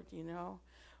Lord.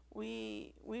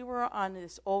 We were on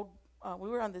this boat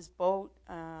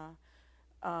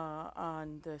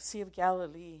on the Sea of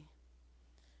Galilee,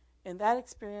 and that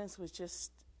experience was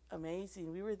just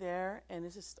amazing. We were there, and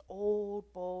it's this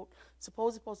old boat,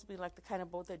 supposed to be like the kind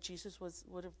of boat that Jesus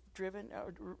would have driven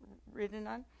or ridden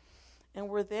on. And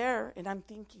we're there, and I'm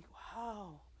thinking,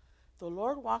 wow, the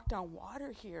Lord walked on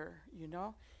water here.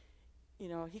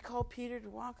 He called Peter to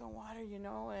walk on water.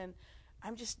 And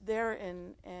I'm just there,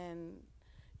 and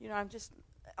I'm just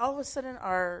all of a sudden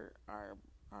our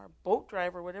boat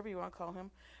driver, whatever you want to call him,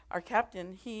 our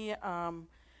captain, he's a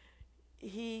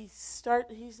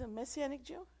Messianic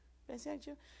Jew,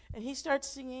 and he starts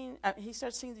singing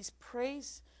these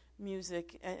praise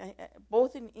music,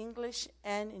 both in English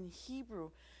and in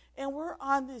Hebrew. And we're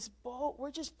on this boat.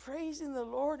 We're just praising the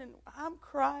Lord, and I'm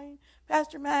crying.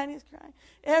 Pastor Manny's crying.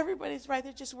 Everybody's right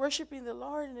there just worshiping the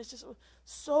Lord, and it's just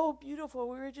so beautiful.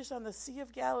 We were just on the Sea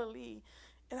of Galilee,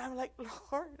 and I'm like,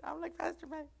 Lord, Pastor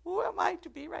Manny, who am I to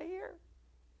be right here?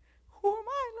 Who am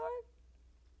I,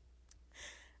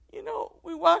 Lord?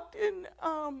 We walked in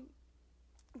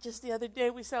just the other day.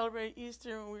 We celebrated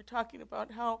Easter, and we were talking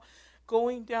about how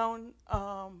going down,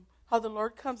 how the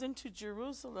Lord comes into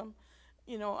Jerusalem,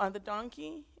 on the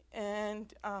donkey,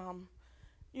 and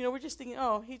we're just thinking,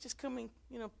 oh, he's just coming.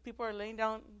 People are laying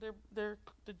down the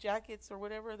jackets or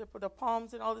whatever, the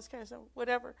palms and all this kind of stuff,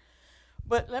 whatever.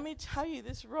 But let me tell you,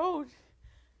 this road,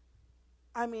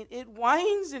 I mean, it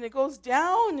winds and it goes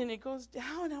down and it goes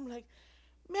down. And I'm like,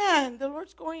 man, the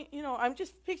Lord's going. I'm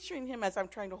just picturing him as I'm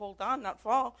trying to hold on, not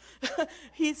fall.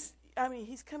 He's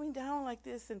coming down like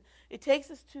this, and it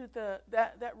takes us to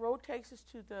that road takes us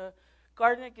to the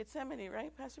Garden of Gethsemane,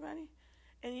 right, Pastor Manny?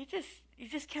 And you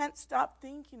just can't stop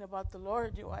thinking about the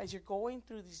Lord, as you're going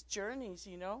through these journeys,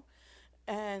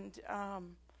 And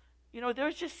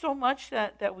there's just so much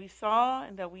that we saw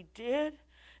and that we did,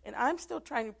 and I'm still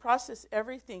trying to process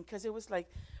everything, because it was like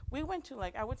we went to,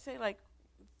 like, I would say, like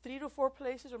 3 to 4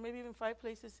 places, or maybe even 5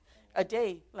 places a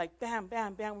day, like bam,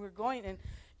 bam, bam. We were going, and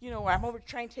I'm over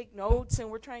trying to take notes,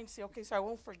 and we're trying to say, okay, so I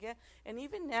won't forget. And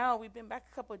even now, we've been back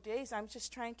a couple of days. I'm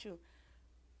just trying to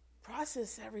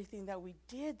process everything that we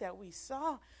did, that we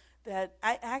saw, that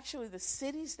the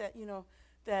cities that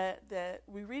that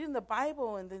we read in the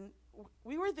Bible, and then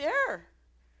we were there.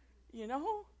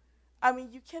 I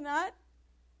mean, you cannot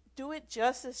do it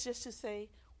justice just to say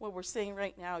what we're saying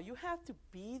right now. You have to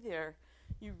be there.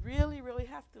 You really, really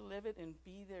have to live it and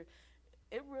be there.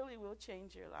 It really will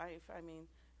change your life. I mean,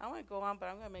 I want to go on, but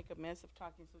I'm going to make a mess of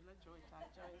talking, so let Joy talk.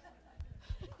 Joy.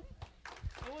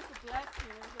 It was a blessing.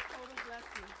 It was a total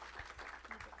blessing.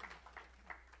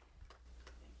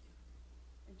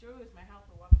 And Joy was my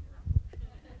helper walking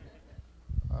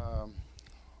around.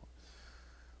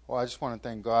 Well, I just want to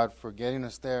thank God for getting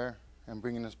us there and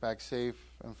bringing us back safe,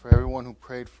 and for everyone who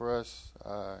prayed for us.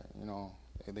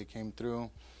 They came through.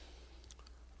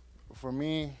 For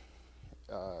me,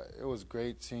 it was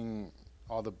great seeing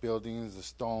all the buildings, the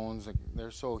stones.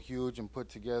 They're so huge and put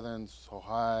together and so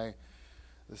high.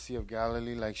 The Sea of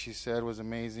Galilee, like she said, was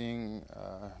amazing.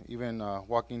 Even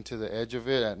walking to the edge of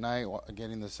it at night,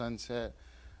 getting the sunset.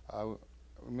 We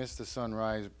missed the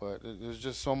sunrise, but there's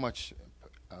just so much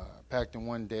packed in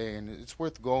one day, and it's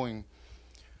worth going.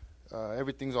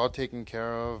 Everything's all taken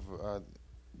care of.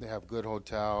 They have good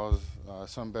hotels,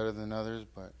 some better than others,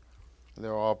 but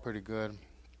they're all pretty good.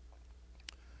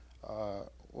 What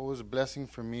was a blessing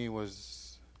for me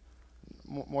was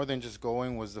more than just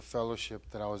going, was the fellowship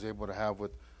that I was able to have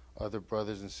with other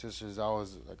brothers and sisters. That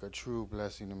was like a true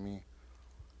blessing to me.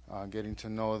 Getting to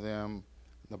know them,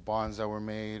 the bonds that were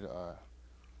made,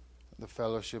 the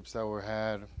fellowships that were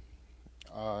had.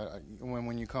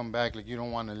 When you come back, like, you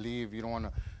don't want to leave. You don't want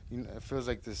to. It feels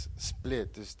like this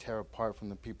tear apart from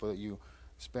the people that you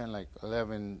spend like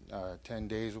 11, 10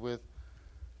 days with.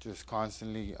 just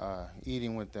constantly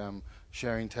eating with them,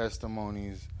 sharing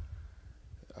testimonies.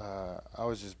 I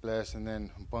was just blessed. And then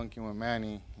bunking with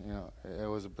Manny, it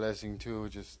was a blessing too.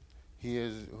 Just he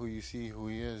is who you see who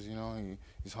he is.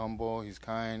 He's humble, he's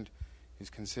kind,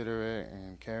 he's considerate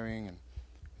and caring, and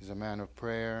he's a man of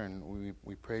prayer. And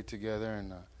we prayed together,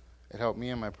 and it helped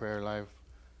me in my prayer life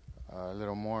a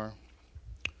little more.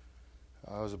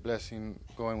 It was a blessing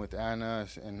going with Anna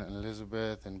and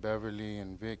Elizabeth and Beverly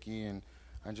and Vicky, and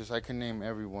I can name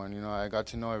everyone. I got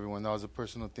to know everyone. That was a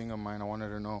personal thing of mine. I wanted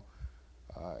to know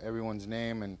everyone's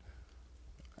name and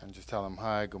just tell them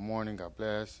hi, good morning, God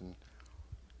bless, and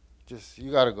just,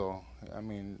 you got to go.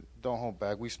 Don't hold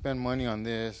back. We spend money on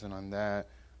this and on that.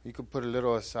 You could put a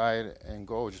little aside and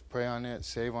go. Just pray on it,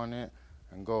 save on it,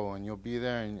 and go, and you'll be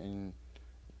there, and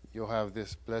you'll have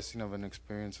this blessing of an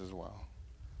experience as well.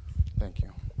 Thank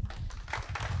you.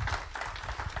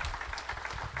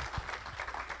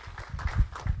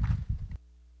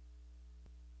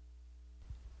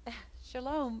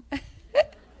 Shalom.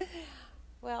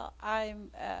 Well,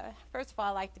 first of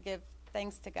all, I'd like to give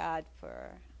thanks to God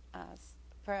for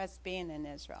us being in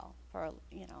Israel,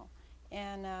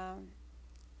 and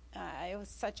it was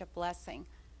such a blessing.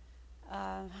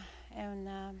 I'm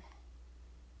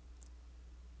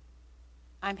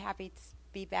happy to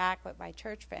be back with my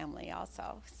church family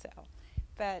also.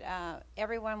 But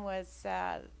everyone was,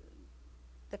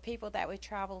 the people that we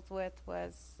traveled with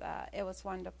it was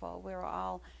wonderful. We were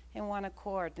all in one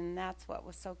accord, and that's what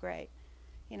was so great.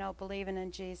 Believing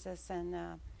in Jesus, and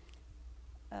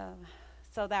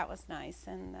so that was nice.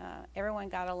 And everyone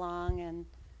got along, and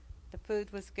the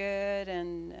food was good,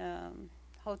 and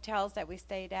hotels that we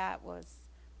stayed at was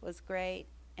great.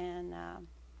 And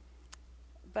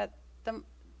but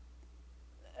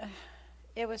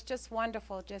it was just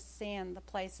wonderful just seeing the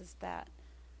places that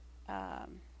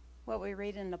what we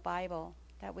read in the Bible,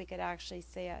 that we could actually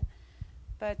see it.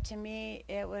 But to me,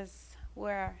 it was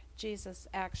where Jesus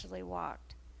actually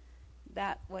walked.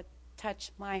 That would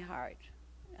touch my heart.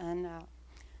 And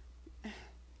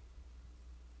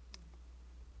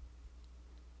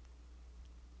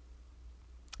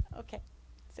okay,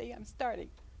 see, I'm starting.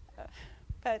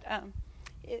 But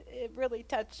it really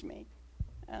touched me.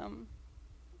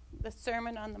 The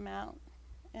Sermon on the Mount,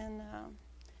 and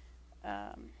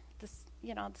the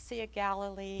Sea of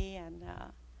Galilee, and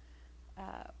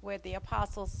where the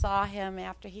apostles saw him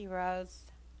after he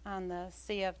rose on the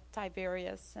Sea of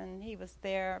Tiberias, and he was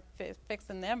there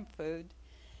fixing them food.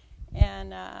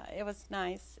 And it was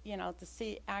nice,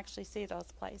 to actually see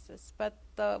those places. But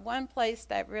the one place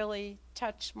that really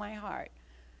touched my heart,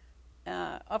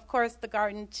 of course, the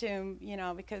Garden Tomb,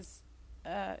 because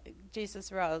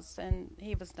Jesus rose and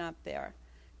he was not there.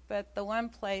 But the one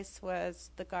place was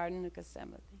the Garden of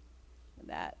Gethsemane.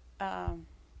 That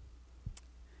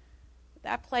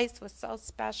place was so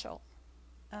special.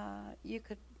 You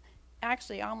could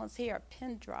actually almost hear a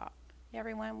pin drop.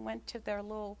 Everyone went to their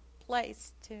little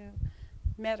place to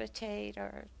meditate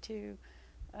or to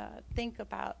think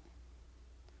about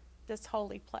this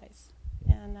holy place.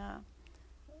 And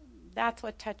that's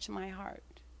what touched my heart,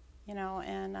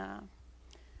 and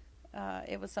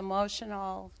it was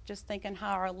emotional just thinking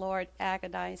how our Lord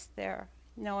agonized there,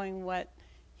 knowing what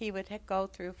he would go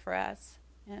through for us,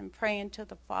 and praying to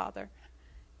the Father.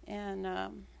 And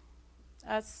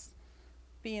us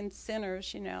being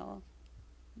sinners,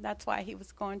 that's why he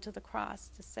was going to the cross,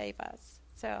 to save us.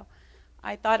 So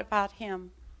I thought about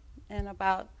him and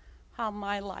about how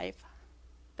my life,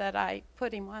 that I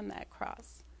put him on that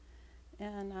cross.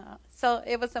 And so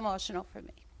it was emotional for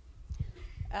me.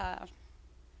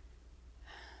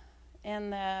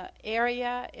 And the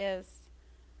area is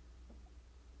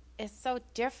so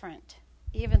different.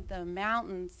 Even the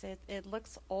mountains, it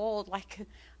looks old. Like,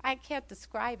 I can't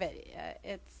describe it.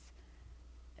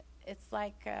 It's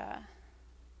like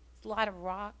it's a lot of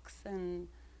rocks, and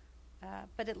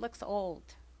but it looks old.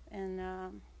 And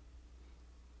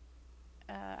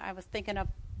I was thinking of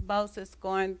Moses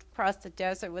going across the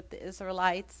desert with the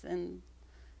Israelites and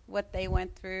what they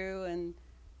went through,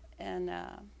 and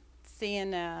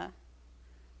seeing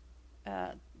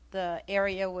the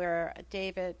area where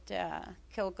David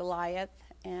killed Goliath,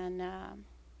 and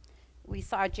we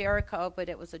saw Jericho, but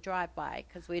it was a drive-by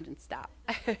because we didn't stop.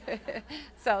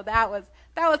 So that was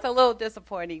a little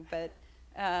disappointing, but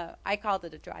I called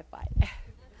it a drive-by.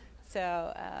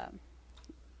 So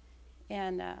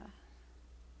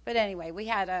but anyway,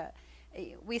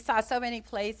 we saw so many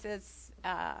places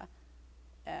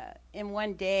in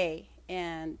one day,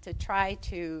 and to try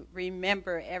to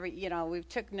remember we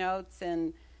took notes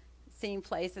and seen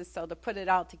places, so to put it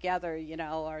all together,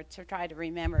 or to try to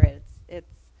remember it,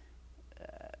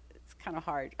 kind of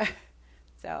hard.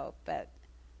 So, but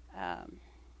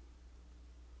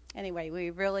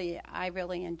anyway, I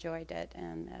really enjoyed it,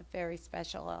 and very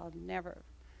special. I'll never,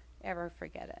 ever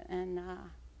forget it. And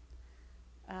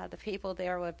the people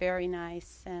there were very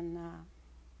nice, and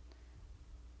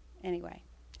anyway,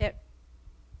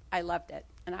 I loved it,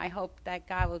 and I hope that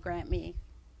God will grant me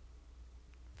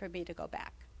for me to go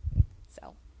back.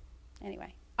 So,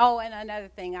 anyway. Oh, and another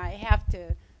thing, I have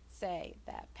to say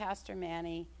that Pastor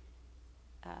Manny,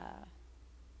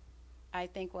 I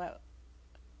think what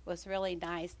was really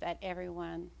nice that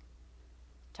everyone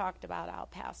talked about our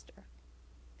pastor,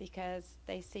 because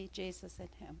they see Jesus in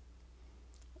him.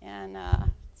 And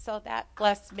so that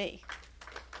blessed me.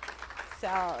 So,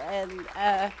 and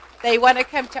they want to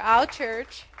come to our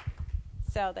church.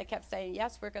 So they kept saying,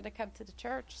 yes, we're going to come to the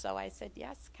church. So I said,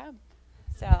 yes, come.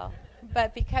 So,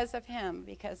 but because of him,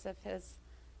 because of his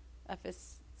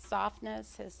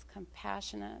softness, his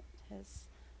compassionate, his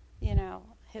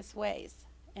ways,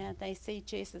 and they see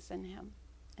Jesus in him.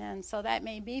 And so that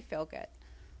made me feel good.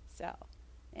 So,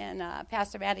 and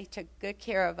Pastor Maddie took good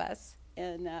care of us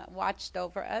and watched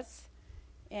over us.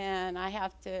 And I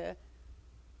have to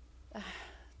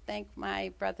thank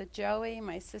my brother Joey,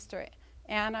 my sister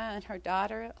Anna, and her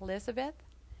daughter Elizabeth.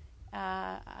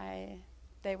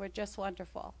 They were just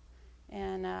wonderful.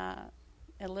 And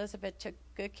Elizabeth took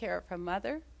good care of her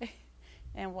mother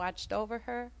and watched over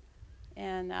her.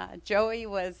 And Joey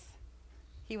was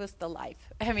the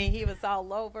life. I mean, he was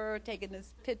all over taking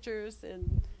his pictures,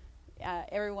 and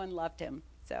everyone loved him.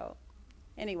 So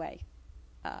anyway,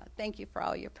 thank you for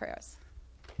all your prayers.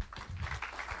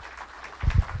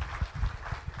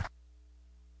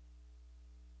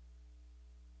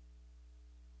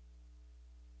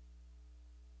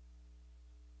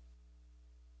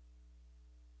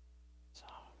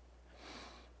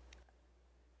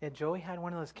 Yeah, Joey had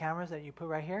one of those cameras that you put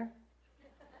right here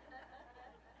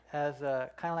as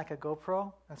kind of like a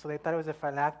GoPro, and so they thought it was a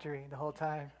phylactery the whole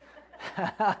time.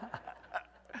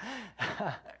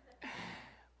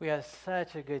 We had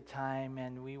such a good time,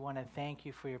 and we want to thank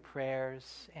you for your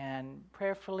prayers. And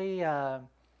prayerfully, our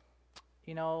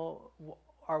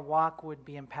walk would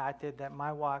be impacted, that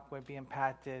my walk would be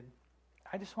impacted.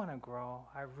 I just want to grow.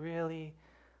 I really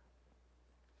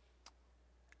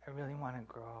want to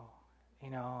grow,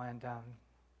 and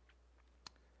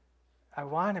I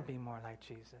want to be more like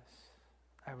Jesus.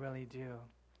 I really do.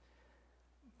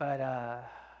 But, a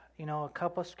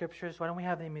couple of scriptures. Why don't we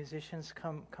have the musicians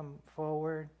come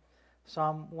forward?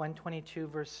 Psalm 122,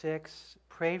 verse 6.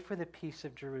 Pray for the peace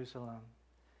of Jerusalem.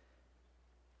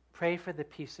 Pray for the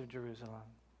peace of Jerusalem.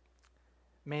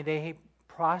 May they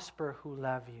prosper who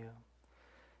love you.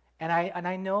 And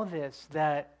I know this,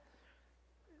 that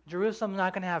Jerusalem's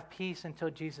not going to have peace until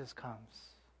Jesus comes.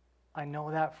 I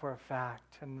know that for a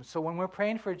fact. And so when we're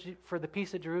praying for the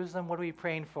peace of Jerusalem, what are we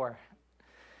praying for?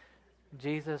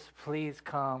 Jesus, please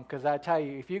come. Because I tell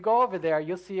you, if you go over there,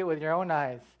 you'll see it with your own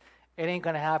eyes. It ain't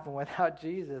going to happen without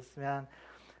Jesus, man.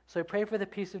 So pray for the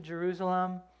peace of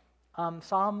Jerusalem.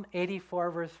 Psalm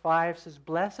 84, verse 5 says,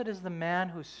 Blessed is the man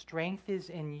whose strength is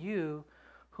in you,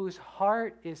 whose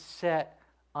heart is set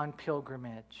on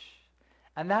pilgrimage.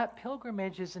 And that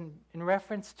pilgrimage is in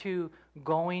reference to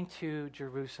going to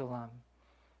Jerusalem.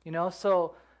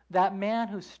 So that man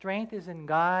whose strength is in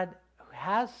God, who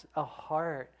has a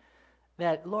heart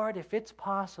that, Lord, if it's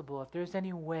possible, if there's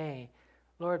any way,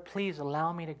 Lord, please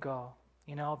allow me to go.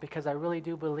 Because I really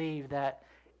do believe that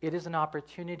it is an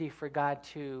opportunity for God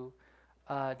to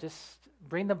just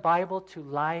bring the Bible to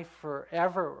life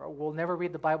forever. We'll never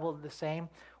read the Bible the same,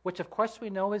 which of course we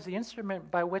know is the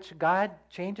instrument by which God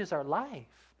changes our life.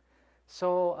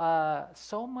 So,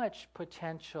 so much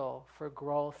potential for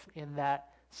growth in that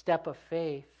step of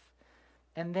faith.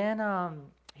 And then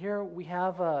here we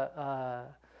have the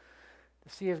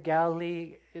Sea of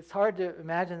Galilee. It's hard to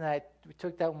imagine that we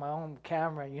took that with my own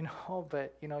camera,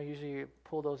 but, usually you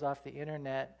pull those off the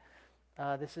internet.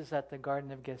 This is at the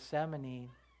Garden of Gethsemane.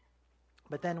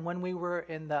 But then when we were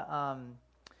in the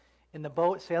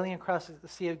boat sailing across the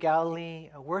Sea of Galilee,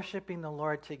 worshiping the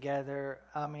Lord together,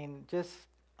 just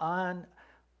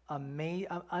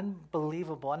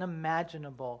unbelievable,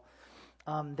 unimaginable.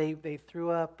 They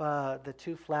threw up the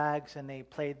two flags and they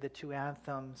played the two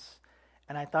anthems.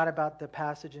 And I thought about the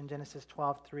passage in Genesis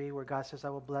 12:3 where God says, I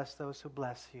will bless those who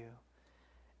bless you,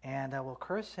 and I will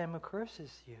curse him who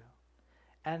curses you.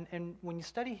 And when you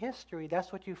study history,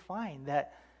 that's what you find,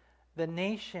 that the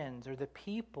nations or the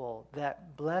people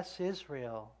that bless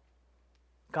Israel,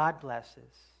 God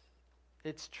blesses.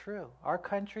 It's true. Our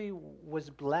country was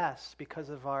blessed because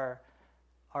of our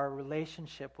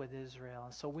relationship with Israel.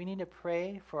 So we need to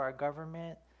pray for our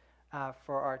government.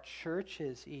 for our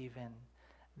churches even,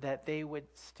 that they would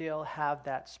still have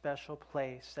that special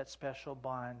place, that special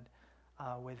bond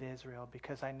with Israel,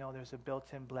 because I know there's a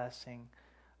built-in blessing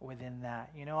within that.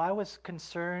 You know, I was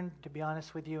concerned, to be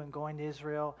honest with you, in going to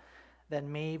Israel, that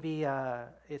maybe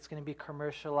it's going to be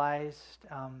commercialized.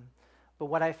 But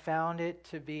what I found it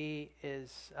to be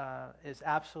is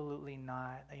absolutely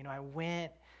not. You know, I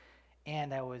went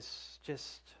and I was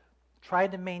just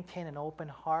tried to maintain an open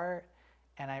heart,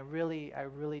 and I really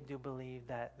do believe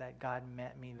that God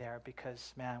met me there,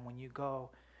 because man, when you go,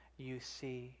 you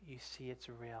see it's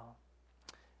real.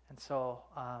 And so,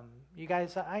 you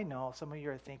guys, I know some of you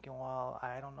are thinking, well,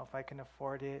 I don't know if I can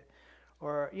afford it,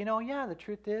 or yeah, the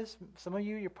truth is, some of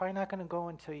you, you're probably not going to go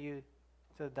until you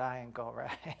to die and go, right?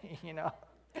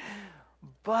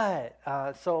 But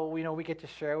so we get to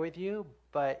share with you.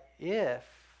 But if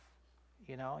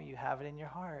you have it in your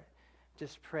heart,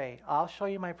 just pray. I'll show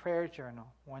you my prayer journal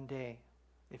one day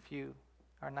if you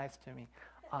are nice to me.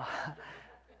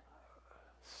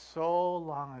 So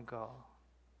long ago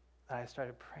that I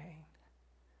started praying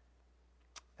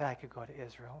that I could go to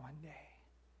Israel one day,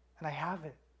 and I have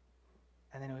it.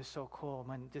 And then it was so cool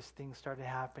when just things started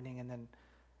happening, and then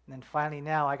finally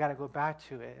now I got to go back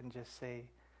to it and just say,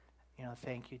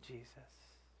 thank you, Jesus.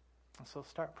 And so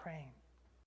start praying.